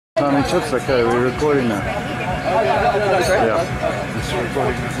Tommy Chip's okay, we're recording now. Yeah. It's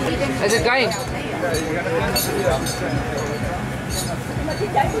recording. Is it going?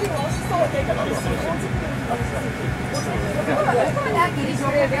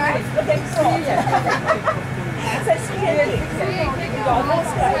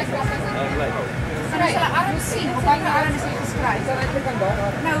 I don't see hoe kan Eland is geskryf.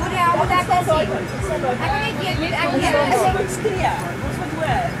 Nou, hoe die hel moet ek dit sien? Ek weet jy weet ek weet. Ons moet skree. Ons moet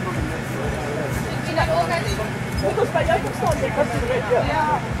hoor. Jy nou altyd Moet ons by jou kom staan sê wat jy weet. Ja.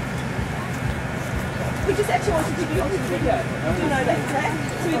 We just actually wanted to be on the video. You know that, right?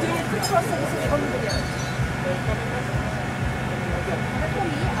 So we're doing a quick process on the video.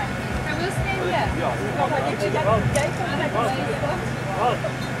 I will stand here.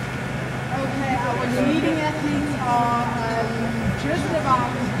 Okay, our leading athletes are just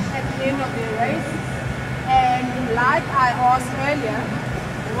about at the end of the race, and like I asked earlier,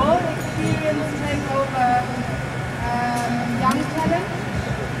 will experience take over young talent,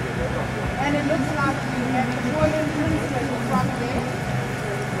 and it looks like we have Jordan Princeton in front there.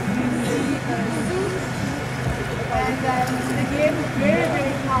 You see suit, and again, very,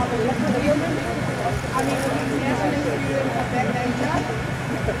 very proud of him. I mean, international experience of that nature.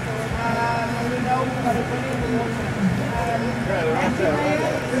 We know we've got a brilliant water. Matthew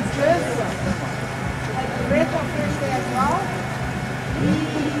Mayer is just a breath of fresh air as well. He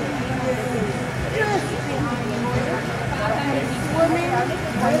is just behind the water. Swimming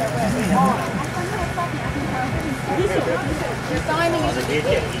with hard. The timing is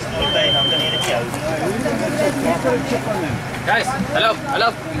Guys, hello,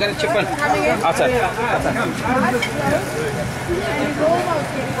 you got a chip on. Outside. And he's almost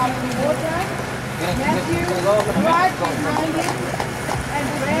getting out of the water. Matthew right behind him, and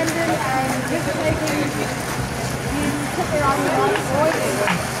Brandon just taking his tip around the Croydon.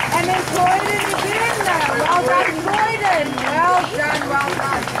 And then Croydon again. Well done, Croydon. Well done, well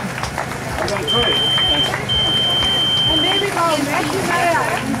done. And there we go, Matthew Mayer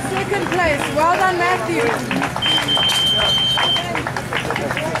in second place. Well done, Matthew.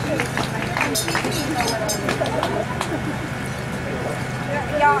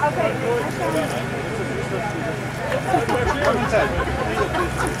 Yeah, okay.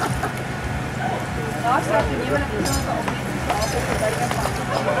 I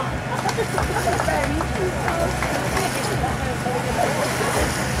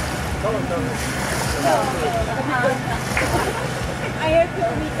have to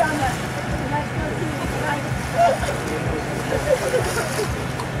be done.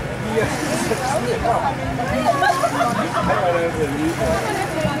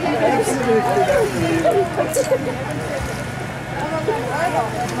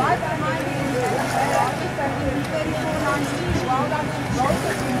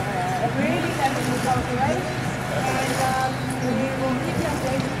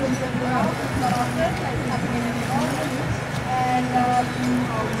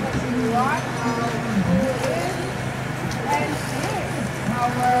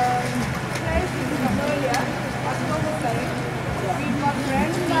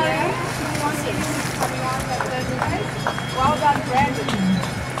 Well done, Brandon.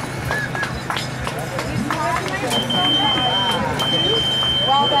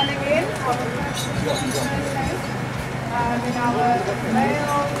 Well done again. In our male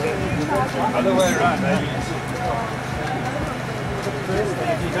Other way around, eh?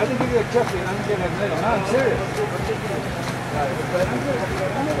 If he doesn't give you a trophy, I'm going to give him a medal. No, I'm serious.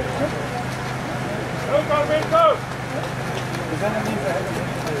 Go! Does that mean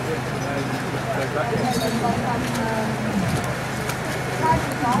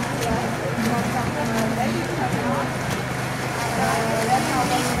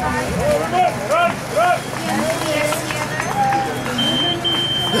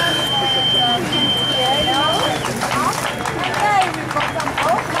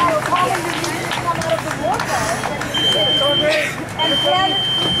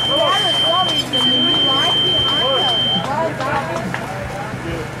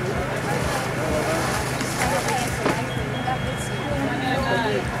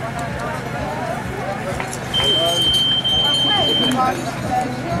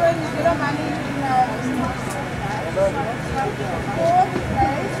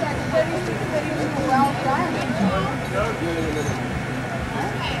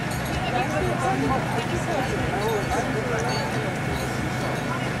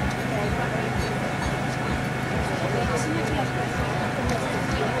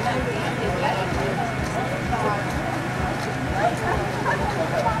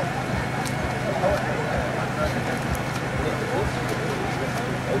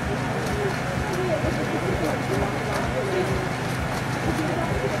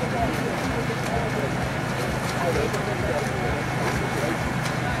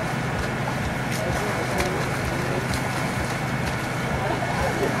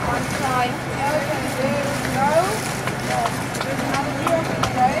guy. Okay, there we go. There's another view of the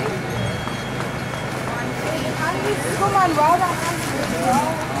day. Come on, well done.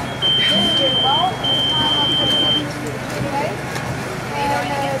 Very well. Okay.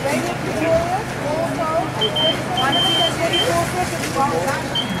 And radio tutorial also. One of the 34 seconds. Well done.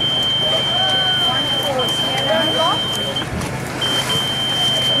 One course. Very well.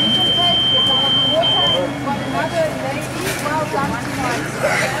 We can take the water and got another lady. Well done tonight.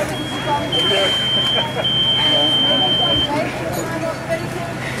 And maybe some lady kind of 34.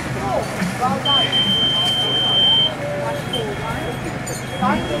 Well done.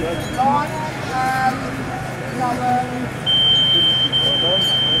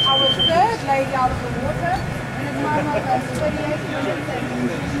 Our third lady out of the water in a time of 38 minutes.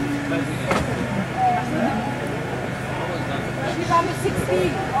 She's under 16.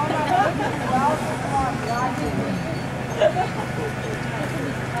 Oh my goodness. Well,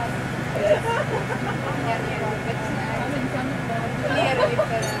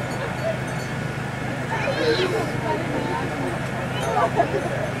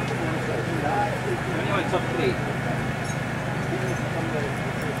 Anyway, top 3.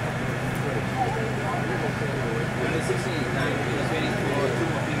 Only 16, 9. We're just waiting for 2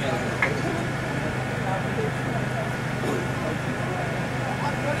 more females.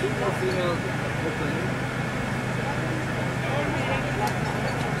 2 more females, hopefully.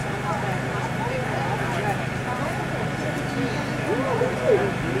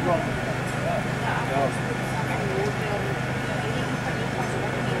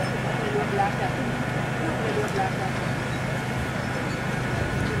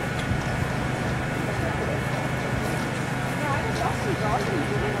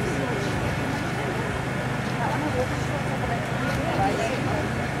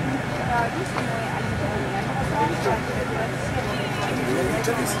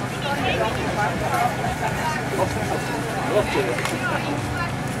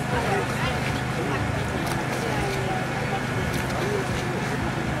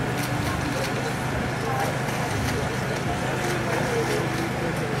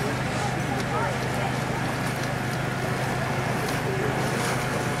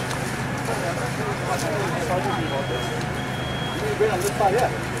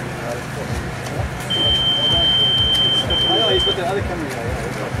 He's got the other camera.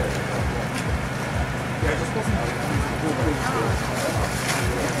 Yeah, just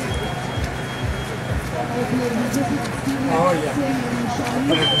oh yeah.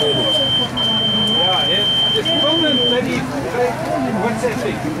 Yeah, it's problem bloody what's that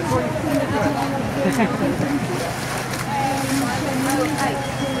thing?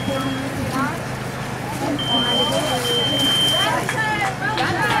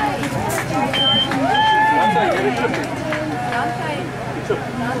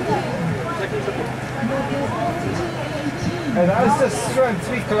 And I was just throwing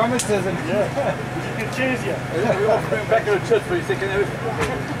 3 kilometers and yeah. You can choose, yeah. We all bring back in a church for a second.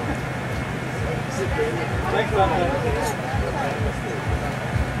 Thanks, man.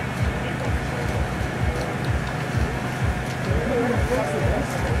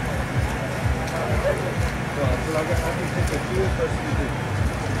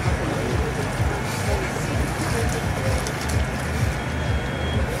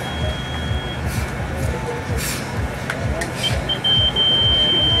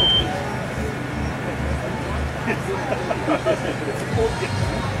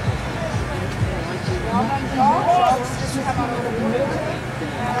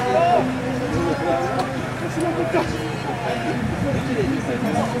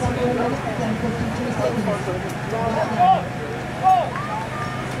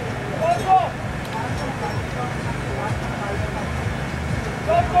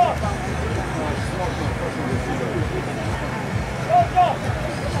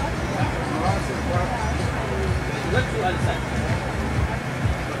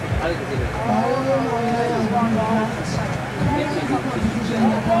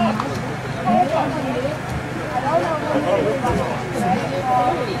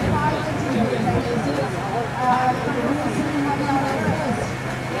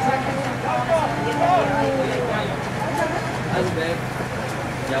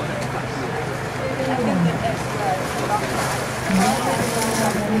 Yeah.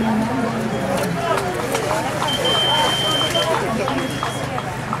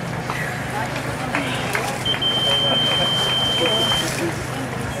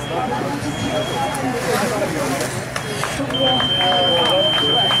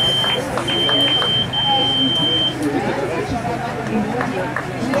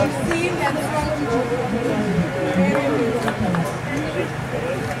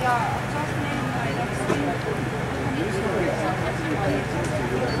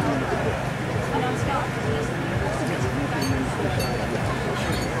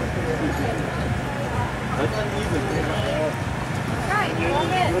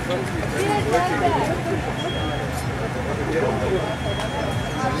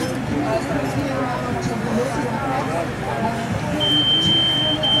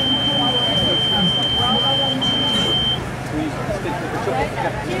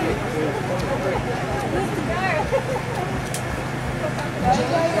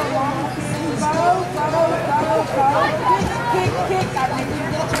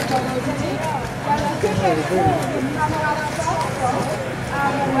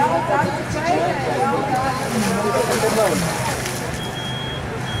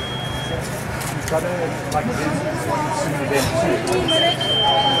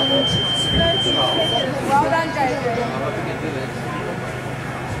 Well done, JJ.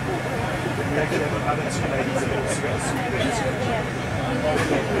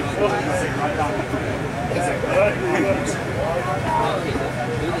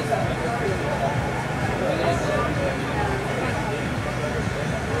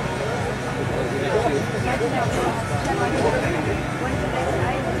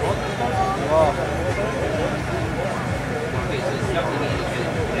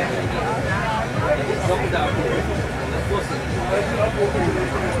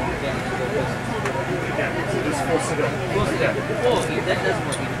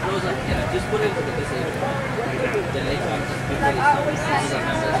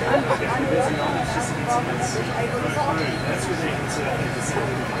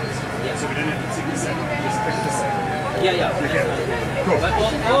 Yeah. Cool. But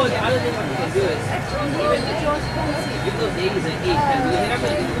all the other thing you can do is give those days an 8 and you're not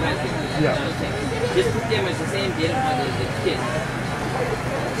going to do that. Just put them as the same data point as the kids.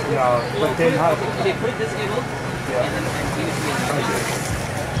 Yeah, but then how? Okay, put it this table and then give it to me.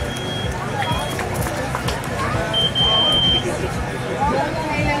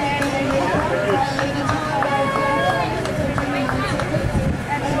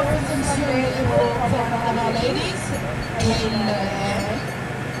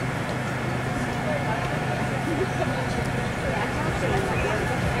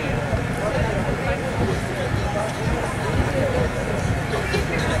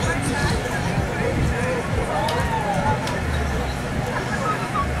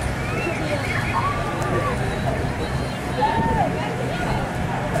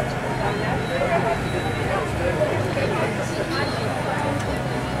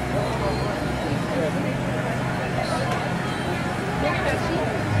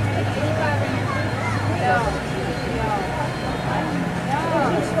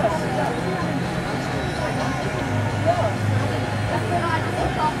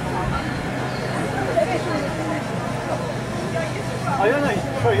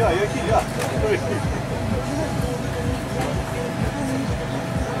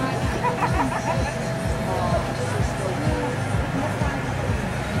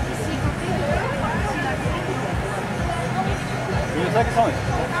 Take it home.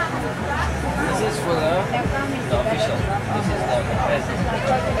 This is for the official. This is the present.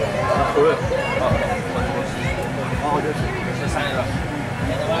 For it? Oh, good. So sign it off.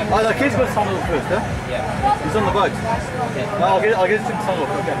 Oh, the kids got to sign it off first, huh? Yeah. He's on the boat. Okay. No, I'll get him to sign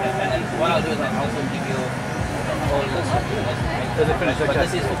off, okay. And what I'll do is I'll also give you all this. Does it finish? Okay. But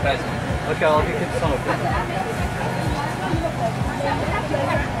this is for present. Okay, I'll get him to sign off.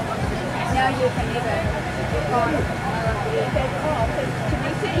 Now you can leave it.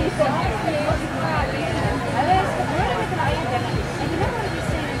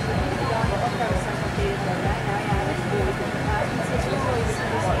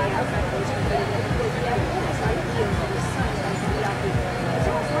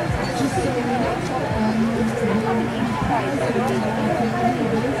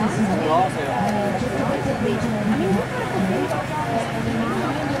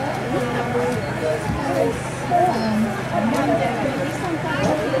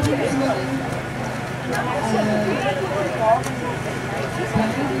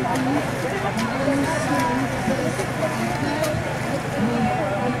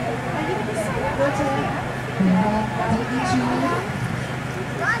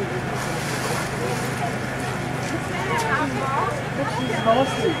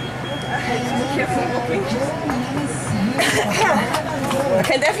 I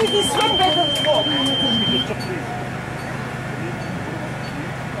can definitely swim better than walk.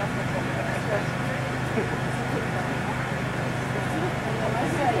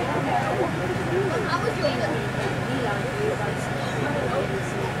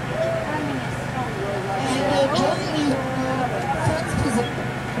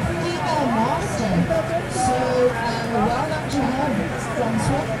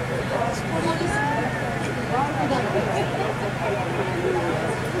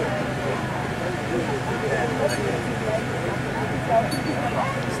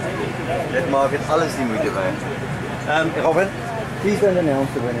 Margaret, alles die moeite waard. Robin, please don't announce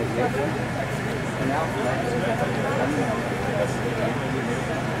the winners yet.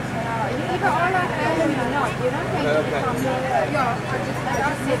 Either all are early or not, you don't take it from the, yeah, I just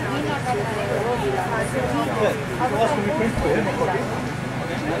said we're not going to let it roll. Okay, cool.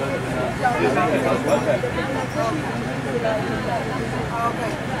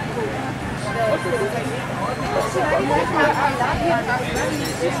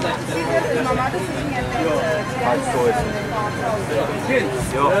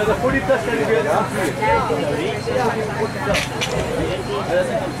 The 40 plus can get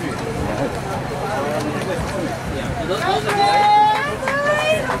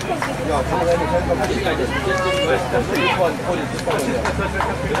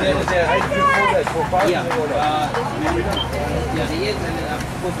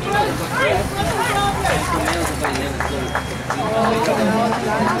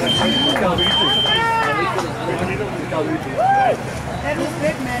That was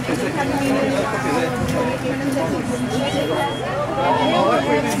great, man. Every time we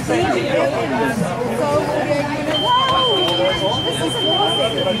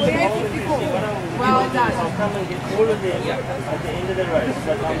well done. I'll come and get all of them at the end of the race,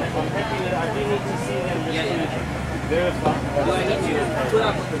 but I'm happy that I do need to see them just to verify. Do I need to put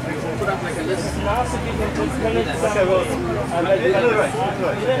up like a list? It's nice if you can put minutes on. You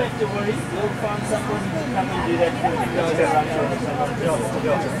don't have to worry, we'll find someone to come and do that for you.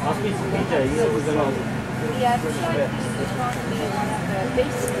 I'll speak to PJ, he was along. Yeah, this one is going to be one of the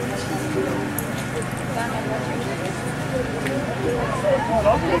best.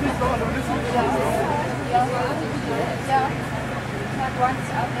 Yeah. Not once,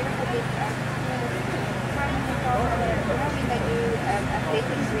 I'll never forget. When they do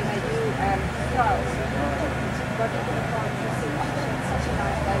athletics, when they do trials, got into the car and said, oh, it's such a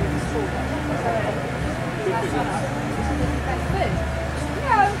nice day with the school. So, my son asked me, "Did you take first?"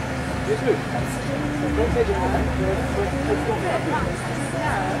 No. Yes, look. Don't say the one.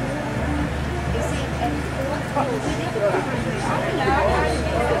 No. He said, and what did he do? I don't know.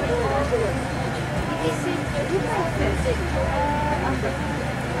 He said, "You go first."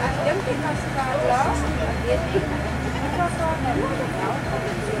 I don't think I started last, but yet I got on that one now.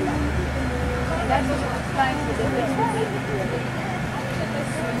 And that was explained to the difference between the two.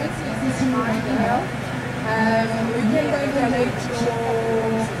 This is my girl. We can go donate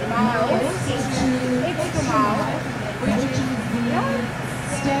your miles to extra mile, which is the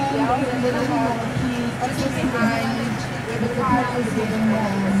stand in the little marquee just behind where the car is getting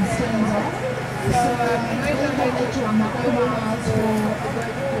stands off. So we can donate your miles for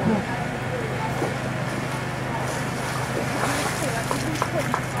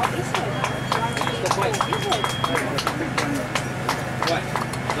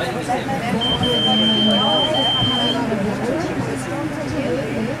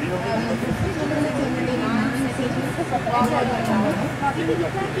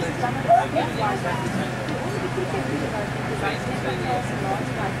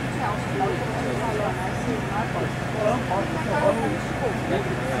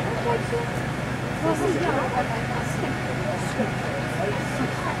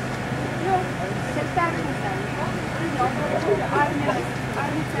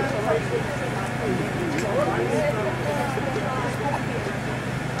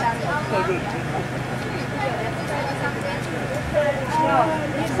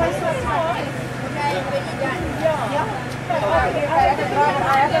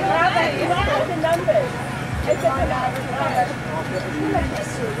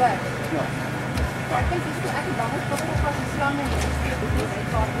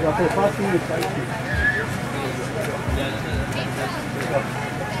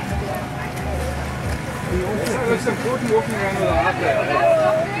It's important walking around with a heart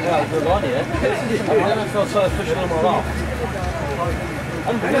rate. Yeah, good on you. I never felt so official in my life.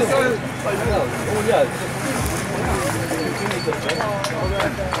 Unbelievable. Oh yeah.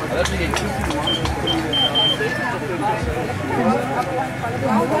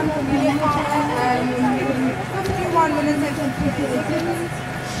 well done, Amelia. 51 minutes and 50 seconds.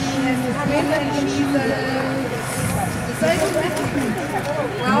 She has come in and she's a disabled athlete.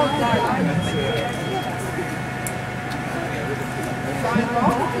 Well done. Sign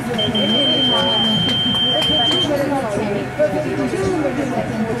off. 52 minutes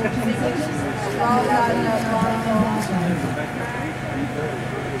and 14 seconds. Well done,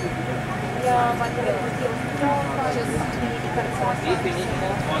 Yeah, but just If you need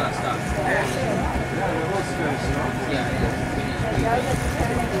more, all that stuff.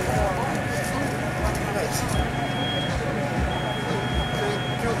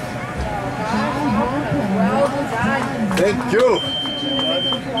 Thank you.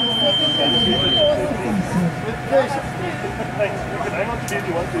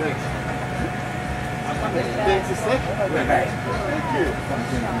 Thanks a sec. Thank you.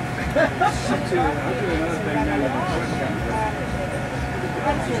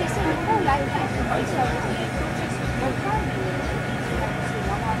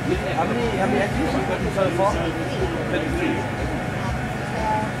 How many entries have you got so far? 33.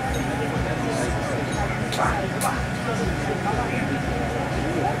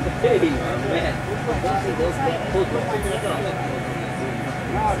 Hey, man.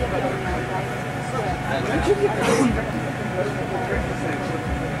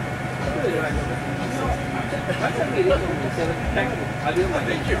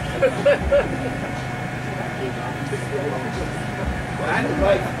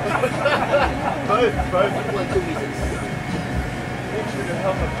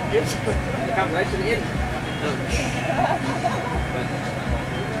 Come right to the end.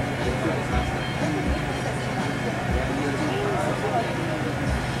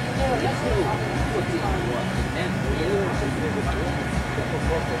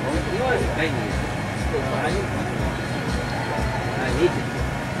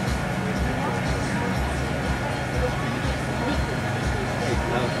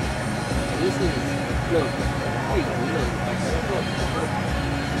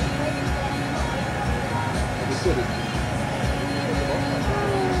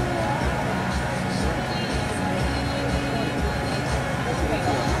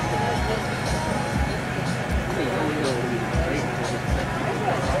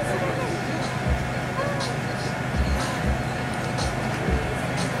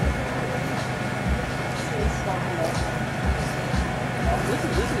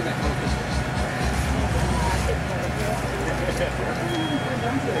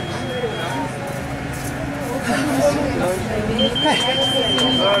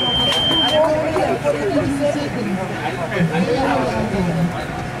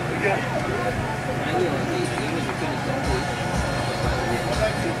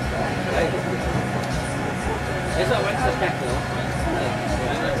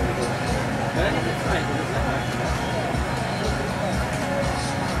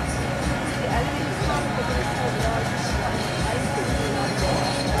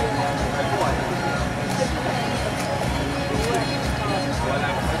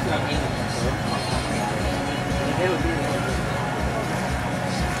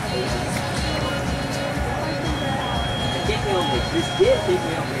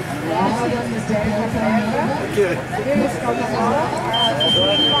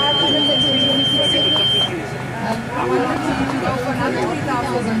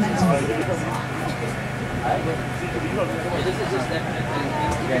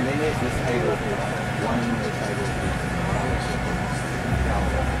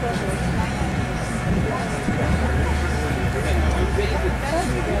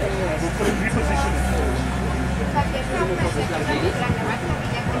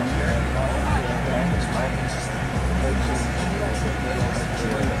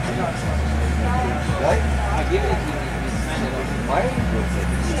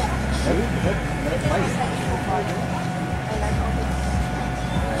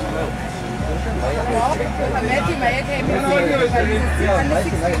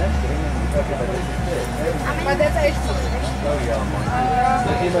 Maar dat is echt goed.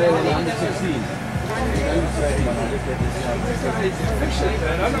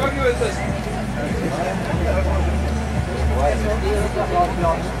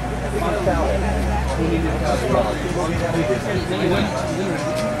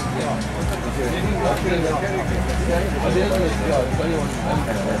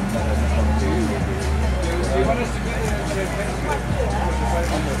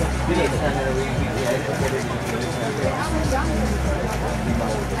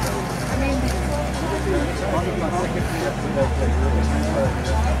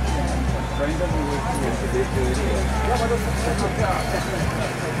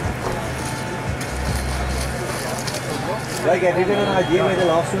 Like, have you got an idea where the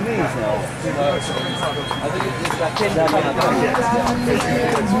last one is now? I think it's like 10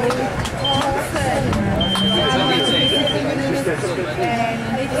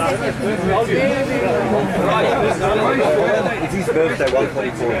 It's his birthday,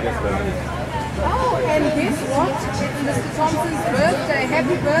 144. Oh, and guess what? It's Mr. Thompson's birthday.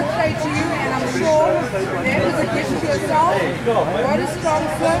 Happy birthday to you, and I'm sure that is a gift to yourself. What a strong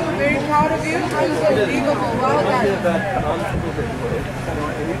son. Very proud of you. Unbelievable. Well done.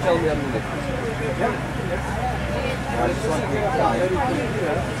 I just want to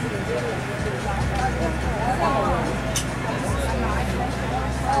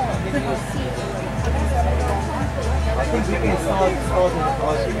I think we can start with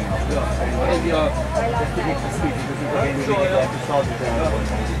arguing now. Maybe just to get the speed because again we have to start with the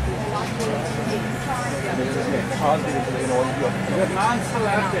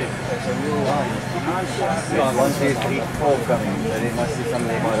yeah, 1, 2, 3, 4 coming, so there must be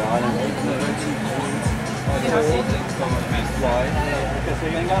something by the island.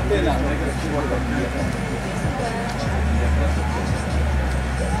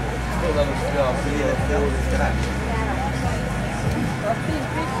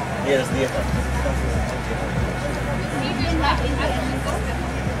 Ja, dat is niet echt.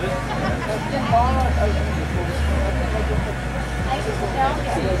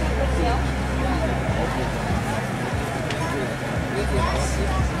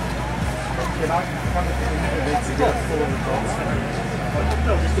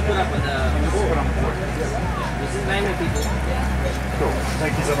 Just to put up with this is 900 people. Cool.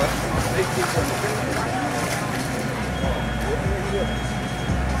 Thank you so much. Thank you so much.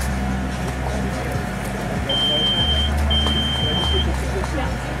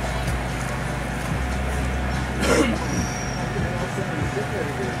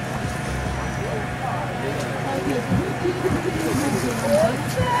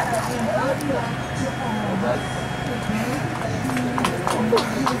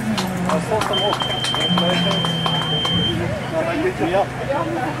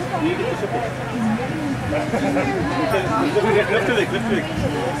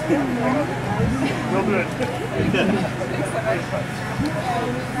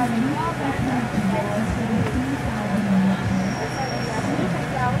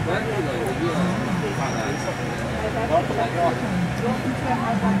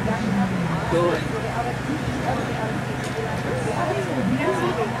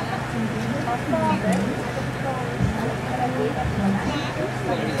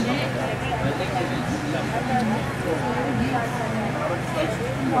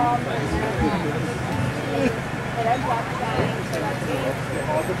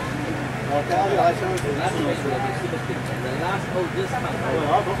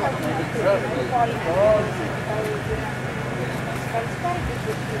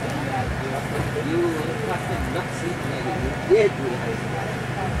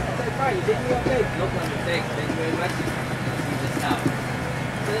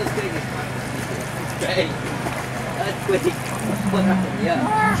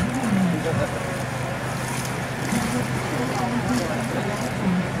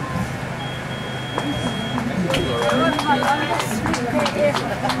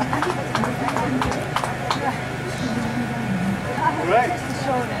 Correct.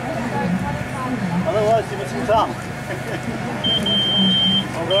 Otherwise, you must be tough.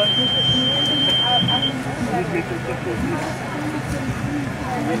 Hold on.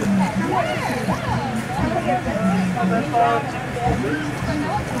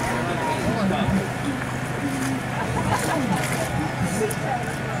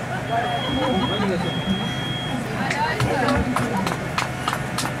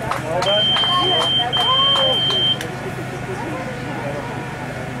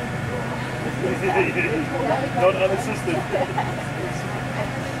 Not unassisted.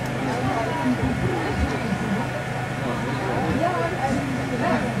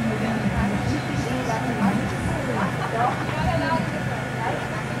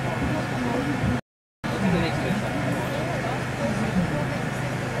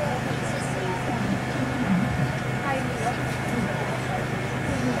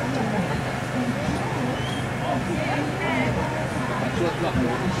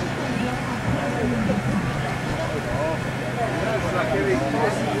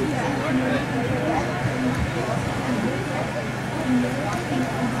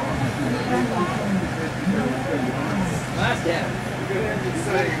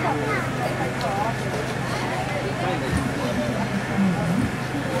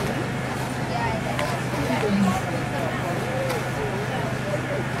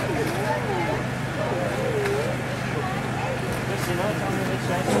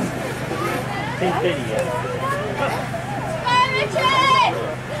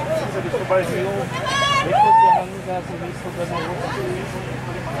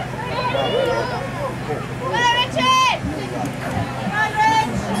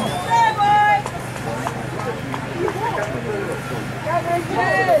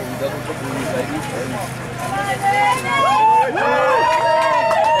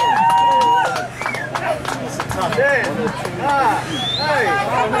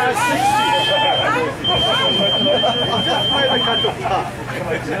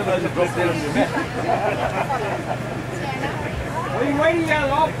 been waiting that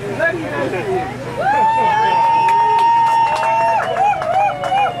long. Bloody hell.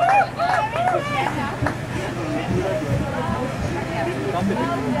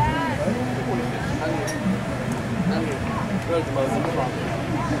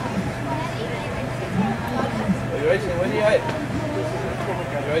 Are you racing? When are you out?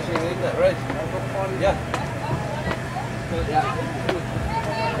 You're racing in that race? Yeah.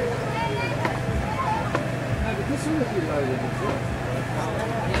 This one would be loaded, is it?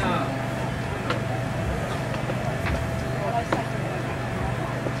 Yeah.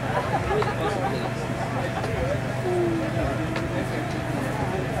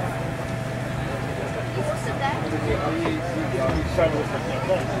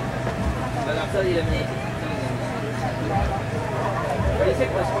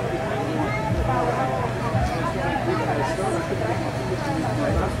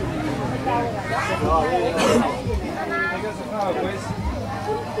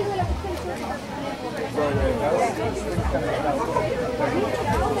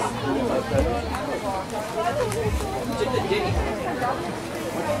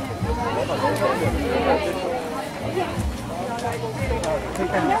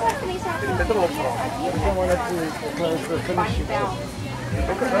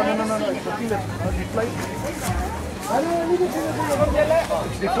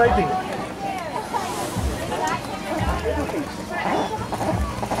 It's deflating.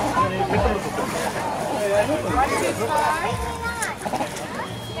 Congratulations.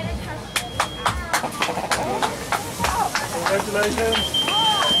 Congratulations.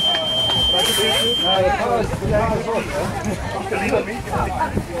 No, the car's off. You can leave on me.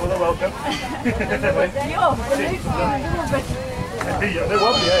 You're welcome. They're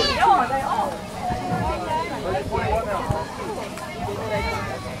wobbly, eh? Yeah, they are.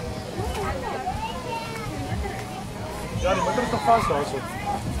 Ja, die motor is nog vast daar zo.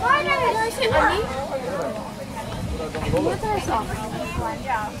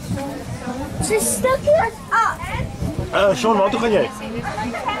 Ze stukjes? Sean, waar toe gaan jij?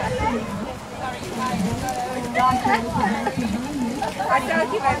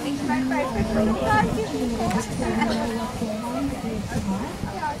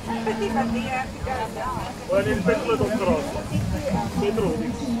 Oh, nee, de petrol is opgeraakt. Petrol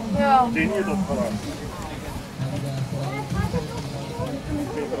niet. Ja. Die niet opgeraakt.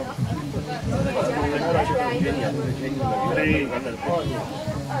 Nee,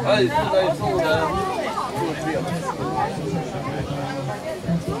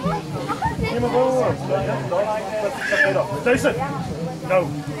 Jason, nou.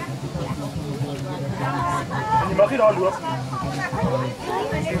 En je mag hier daar lopen.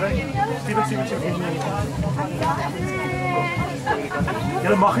 Steven.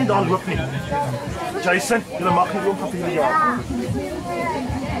 Jullie mag niet daar lopen. Jason, jullie mag niet lopen van 4 jaar.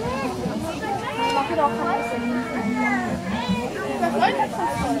 Mag je dan gaan?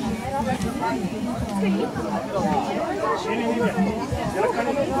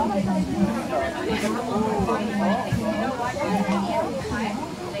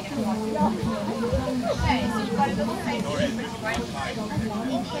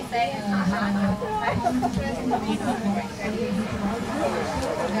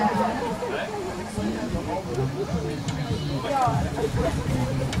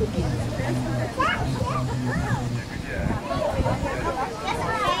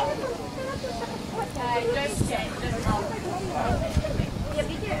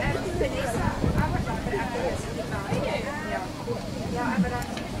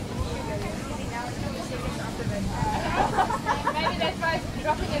 Maybe that's why it's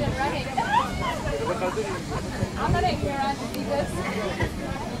dropping it and running. I'm not here around to see this.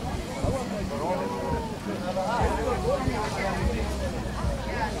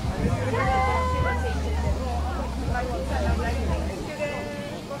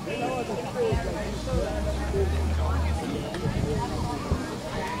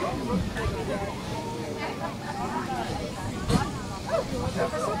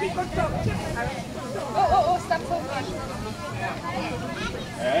 Oh, stop so much.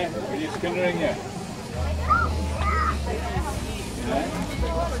 Hé, wil je skindering je?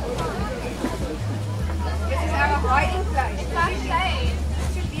 This is our hiding place. It's not place. It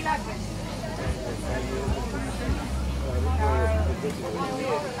should be like this.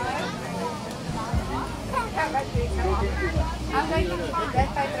 I'm going to keep that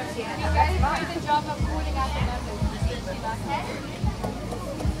by Rosie. You guys do the job of cooling out the numbers.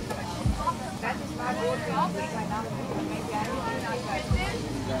 That is my board. Maybe I don't know.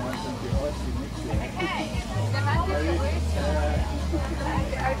 Okay. The man is the worst.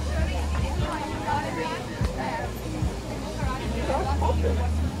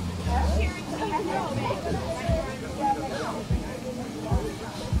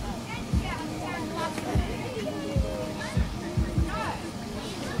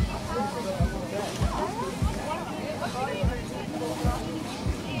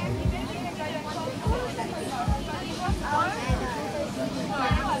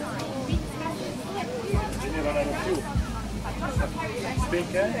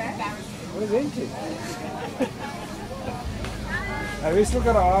 Where's Inky? Hey, we still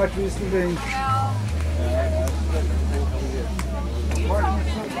got our art, we still doing.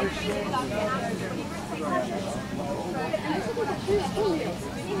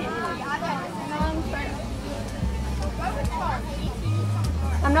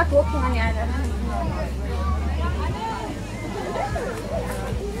 I'm not walking on the island.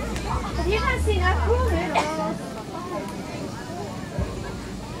 Have you guys seen our pool?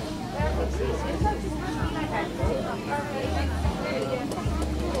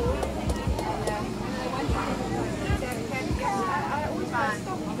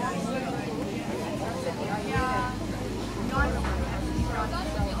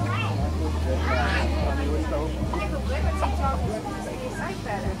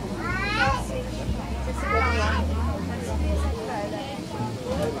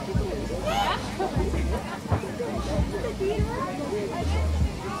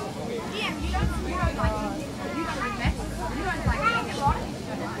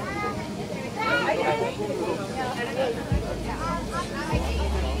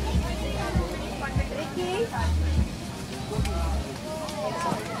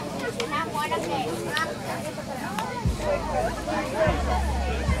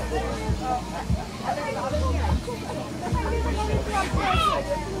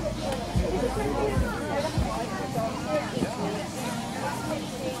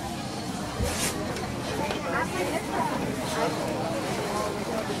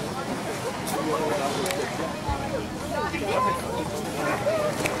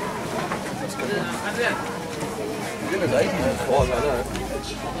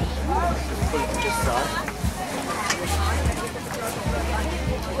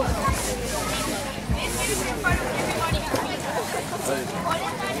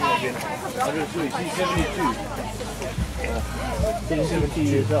 He's 70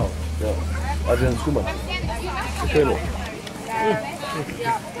 years old. Ja. Adrian Schumann. The Colonel.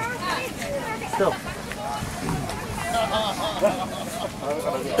 Stop.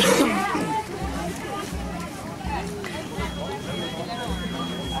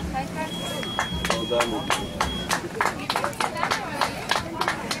 Well done.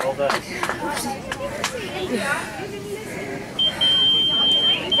 Well done.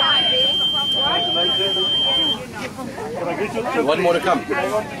 One more to come. I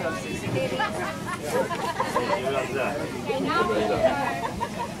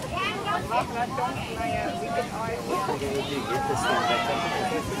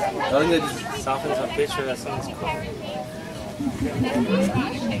think they just Softens on picture, that sounds cool.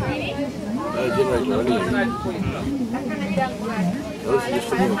 generate running. Those are just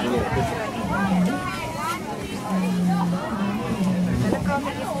for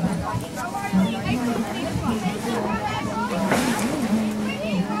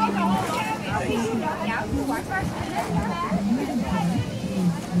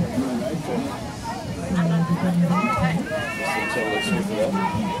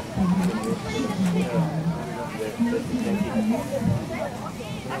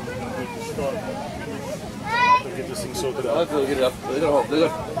Get this thing sorted out. Hopefully they'll get it up. They've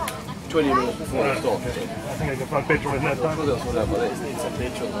got 20 minutes before they start. I think I can find petrol in that time. Hopefully they'll sort it out by then. It's a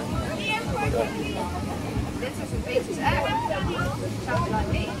picture, man.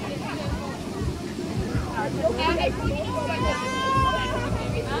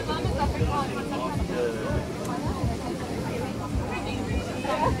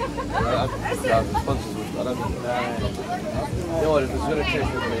 Sponsors, I don't think. You know what, if it's going to change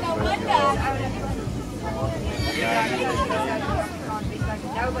the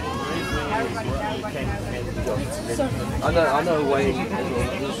I know Wayne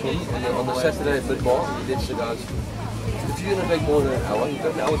on the Saturday at Midbar, he did cigars. If you're going to take more than an hour, you've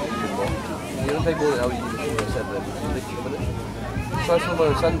got an hour to do Midbar. If you're going to take more than an hour, you need to do it on Saturday, because you take 2 minutes. Try some on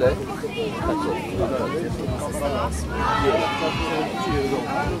a Sunday, that's all.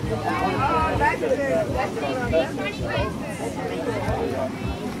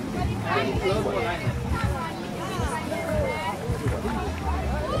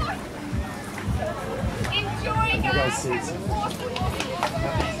 Enjoy, guys.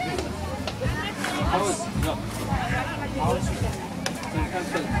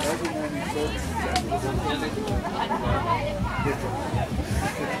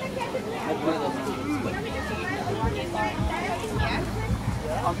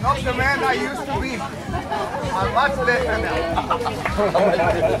 I'm not the man I used to be. I'm much better now.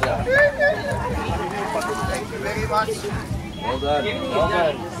 Thank you very much. Well done.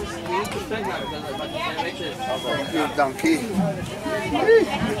 Thank you,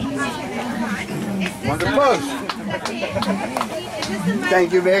 Wonderful.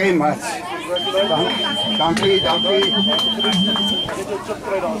 Thank you very much. Thank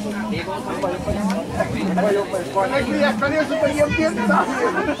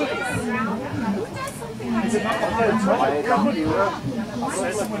you.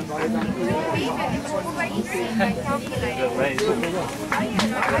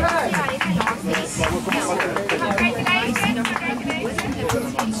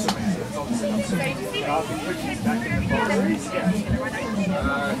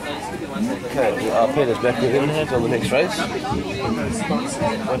 Okay, Peter's back with him on the next race. No,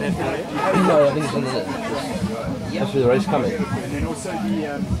 I think it's on the that's where the race coming.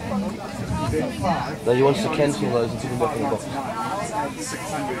 No, he wants to cancel those and put them back in the box.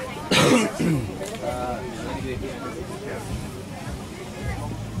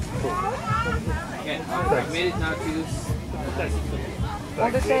 Okay, made it now to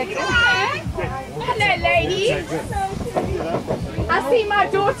Hello, ladies. I see my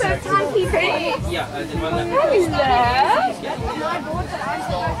daughter, Tanky Betty. yeah, the one that Hello.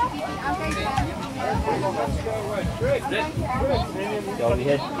 Yeah, we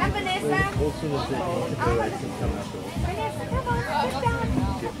had Come, Vanessa. also with the racing come up. Vanessa, come on, sit down.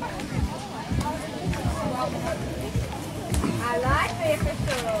 I like the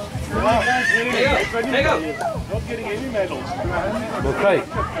official. there you go. Not getting any medals. Okay.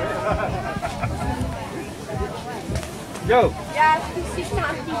 Yo, Ja, precies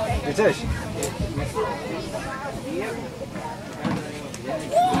Tanky Betty. it is.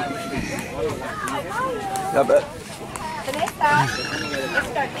 Yeah, but Vanessa, let's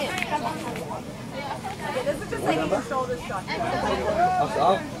go in. Come on. Okay, this is just like a shoulder shot.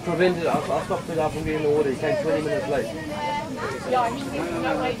 I've prevented, I've stopped it up from getting the order. He came 20 minutes late. Yeah, he's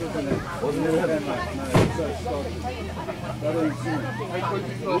no way to do it. Wasn't it him?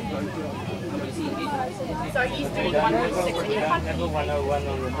 So he's doing 106 in your country. 101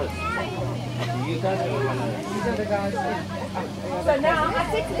 on the list. You guys are 101. So now, I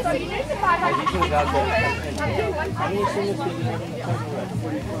think, so you need to find out.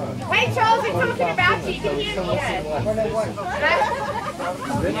 Wait, Charles, we're talking about you. You can hear me.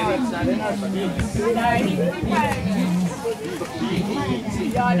 No, he's okay.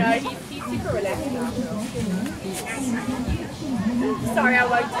 Yeah, no, he's super relaxed. Sorry, I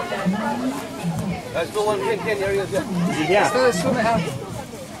won't do that. There's still one Ken area here. Yeah.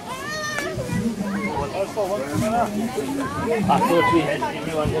 I thought we had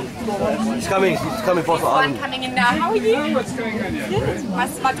everyone in. He's coming past the One island. coming in now. How are you? What's going on here?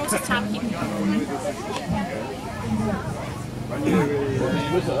 My daughter's timekeeping. I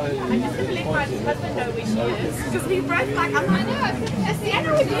just let my husband know where she is. Because we both like, I'm like, no, that's the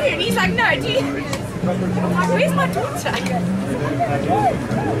end with you. And he's like, no, do you? I'm like, where's my daughter?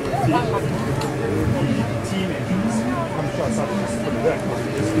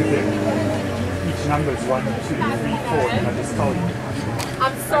 Each number is 1, 2, 3, 4, and I just tell you.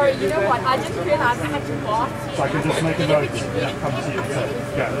 I'm sorry, you know what? I just realized I had to bark. So I can just make a note and come to you and say,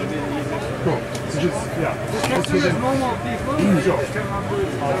 yeah. Cool. So just, yeah. Just within. Normal people. Sure.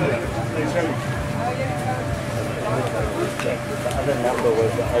 I'll do that. Thanks, Harry. The other number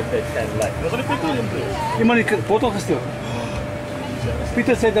was the outfit 10 like. Iemand die bottel gestuurd.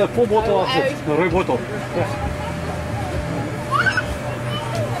 Pieter zei de vol bottel afzet. Een rooi bottel. Ja.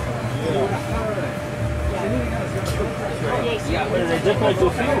 Yeah, What are they different to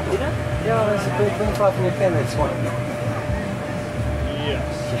feel, Peter? Yeah, that's a big 25 in your pen, that's one.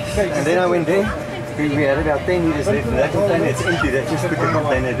 Yes. And then I went there, we had about 10 meters left, and that container, it's empty, they just put the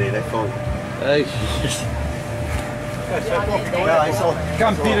container there, they fold. Hey. Yeah, I saw.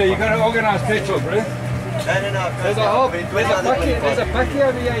 Come, Peter, you got to organize petrol, bro. No. There's a bakkie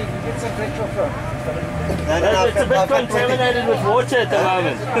over here, you can get some petrol from. It's a bit contaminated with water at the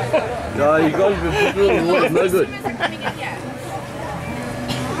moment. No, you got to be really water, no good. Coming in here.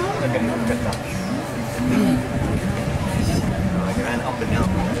 I ran up and down.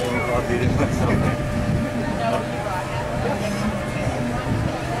 I did it myself.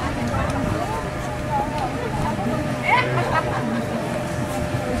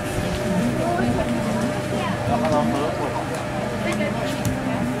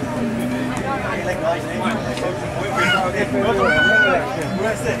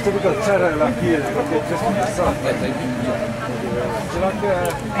 Typical terror like here, just on the side. Yeah, thank you. Do you like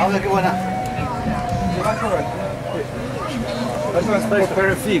I'll look at one up. do you like a That one's for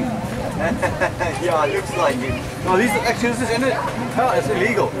paraffin. Yeah, it looks like it. No, these actually this is in it. It's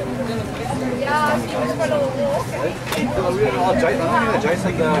illegal. Yeah, he was for a walk. We are all Jason. I don't know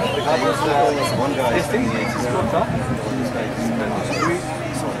Jason. The guy was One guy is testing. doing it.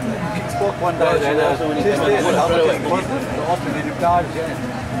 Spoke one day. After they do power,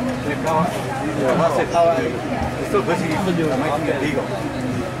 they power. I said power. They're still busy making it legal.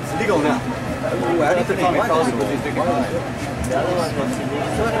 It's legal now. How do you think it was? The other one was illegal.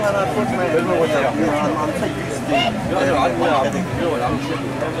 So when I put my I'm so used to You know what? I'm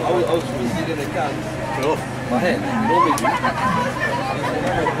tripping. I was busy in the can. My head. Normally.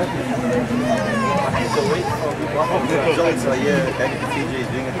 the results are here. David TJ is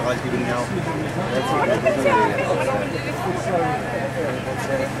doing it right even now.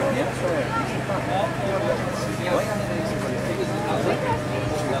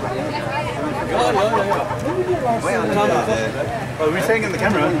 Oh, we're saying in the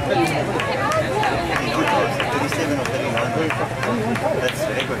camera. 37 or 39. That's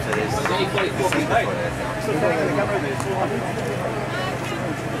the record, so there's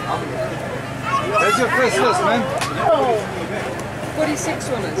There's your first list, man. 46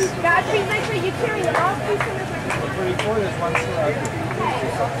 winners. Guys, please make sure you carry the last piece in the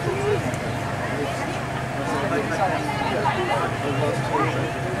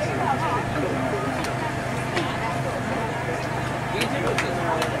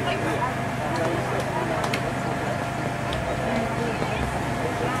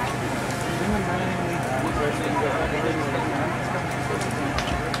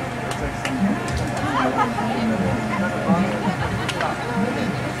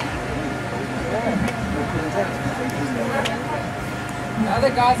The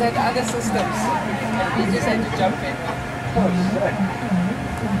other guys had other systems. He just had to jump in.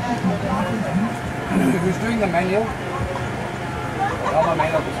 Who's doing the manual? I'm a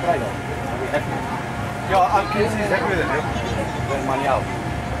manual display. Yeah, I'm curious exactly with it. The manual.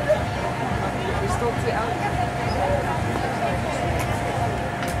 We're still 2 hours.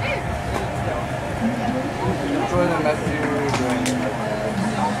 Join the Matthew.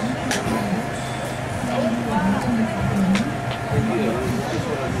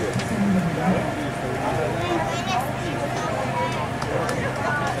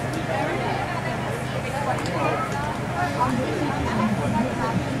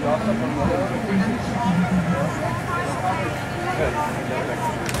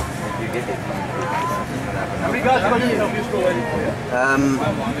 How many guys have you already?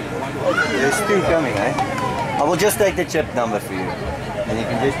 there's 2 coming, eh? I will just take the chip number for you, and you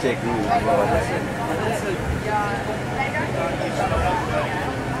can just check who it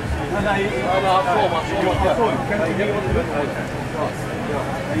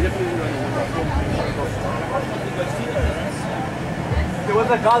There was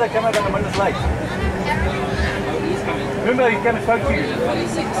a guy that came out on the minutes late. Remember he came and spoke to you?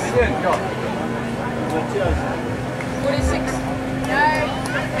 46. Yeah, God. 46.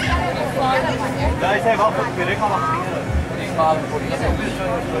 They say wel goed, ik kan nog niet. Maar voor die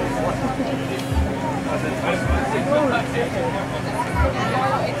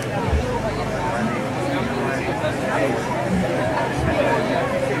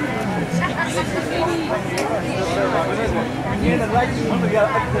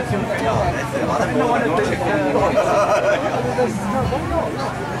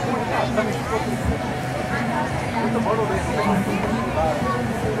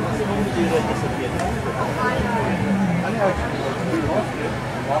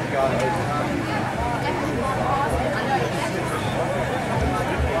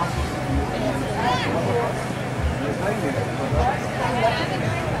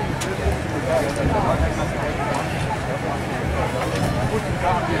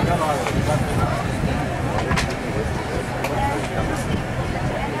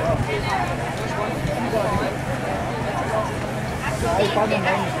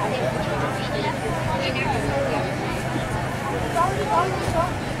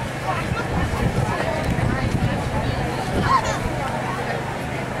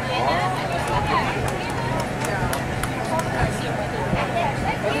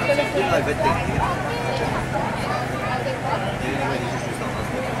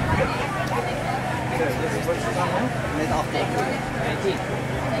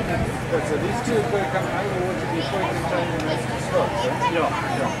So these two are going to come out of the water before you can turn the rest of the slots.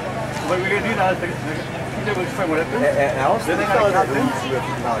 Yeah. But we're going to do that. We'll explain what happens. else? Then they got to cut them.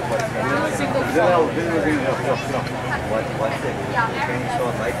 One second. Can you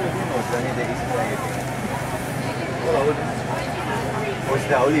start later again, or is that only the easy thing again? Or is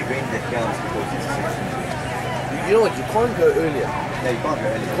the only event that counts because it's a section? you know what? You can't go earlier. No, you can't go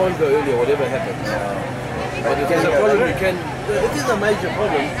earlier. You can't go earlier, whatever happens. But if there's a problem, you can. If there's a major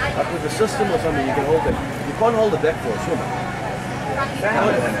problem, like with the system or something, you can hold it. You can't hold it back for a swimmer. You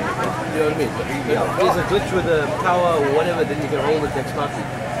know what I mean? If there's a glitch with the power or whatever, then you can hold it next time.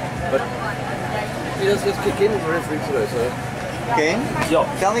 But let's kick in with the referee today. So. Ken? Yeah.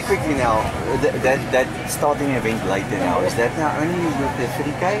 Tell me quickly now, that starting event later now, is that now only with the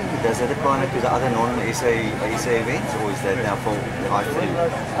 3K? Does that apply to the other non-SA events, or is that now for the I3?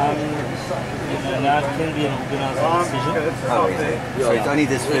 Now it can be an organised decision. Oh, is it? Yeah. So it's only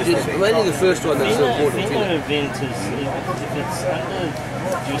this first event? Only the first one that's so important. The FEMA event is, if it's under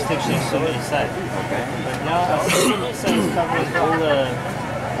jurisdiction of Swim SA. Okay. But now Swim SA is covering all the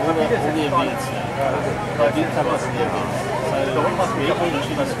events now. They do cover all the events. So,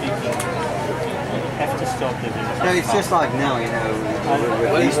 regulatory speaking, you have to stop the event. No, it's just like now, you know,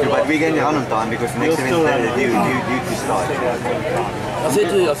 we're used to, but we're going to run on time because the next event is due to start. I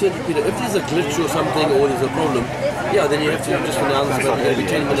said to Peter, if there's a glitch or something or there's a problem, yeah, then you have to just announce it maybe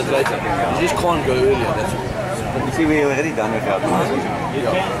 10 minutes later. You just can't go earlier, that's all. But you see, we're already done with our class.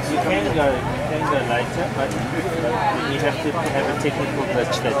 You can go later, but you have to have a technical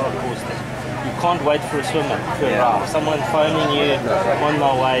glitch that will cause that. You can't wait for a swimmer to arrive. Someone phoning you, on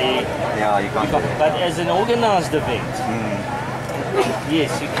my way. Yeah, you can't. But as an organised event,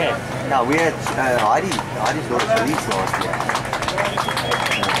 yes, you can. Now, we had Heidi's daughter's release last year.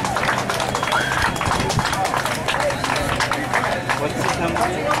 What's his number?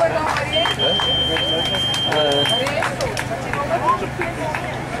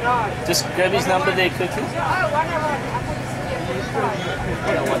 Just grab his number there quickly.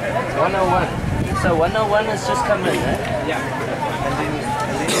 101. So 101 has just come in, eh? Yeah. And then the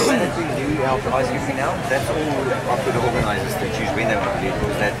mandatory do our prize giving now, that's all up to the organisers to choose when they want to do it,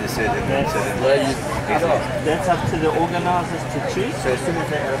 or is that the certain that's up to the organisers to choose. So as soon as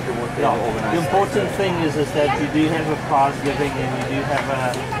they have to what they organise. The important thing is that you do have a prize giving and you do have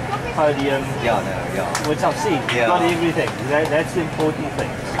a podium. Which I've seen. You've got everything. That's the important thing.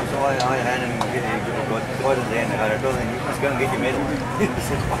 So I ran and got quite a day and I told him, you must go and get your medal. He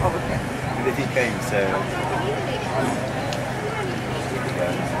said, oh, okay. And then he came, so...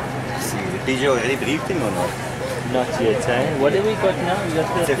 See, did you already briefed him or not? Not yet, eh? What have we got now? We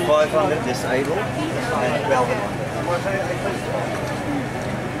got it's a 500 disabled and 1200.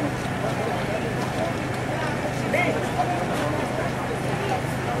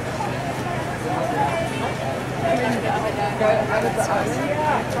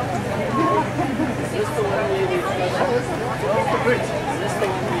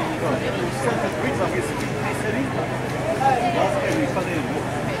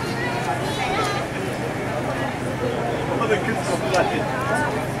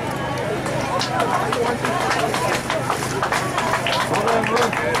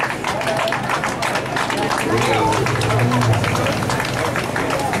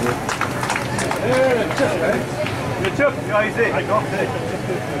 Ja, ich sehe.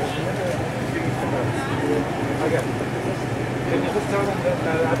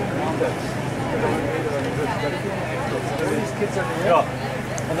 Ja,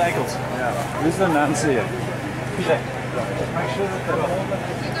 van de enkels. Ja. Dit is een Nancy. Make sure that the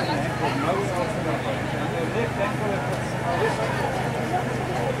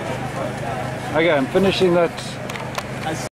Okay, I'm finishing that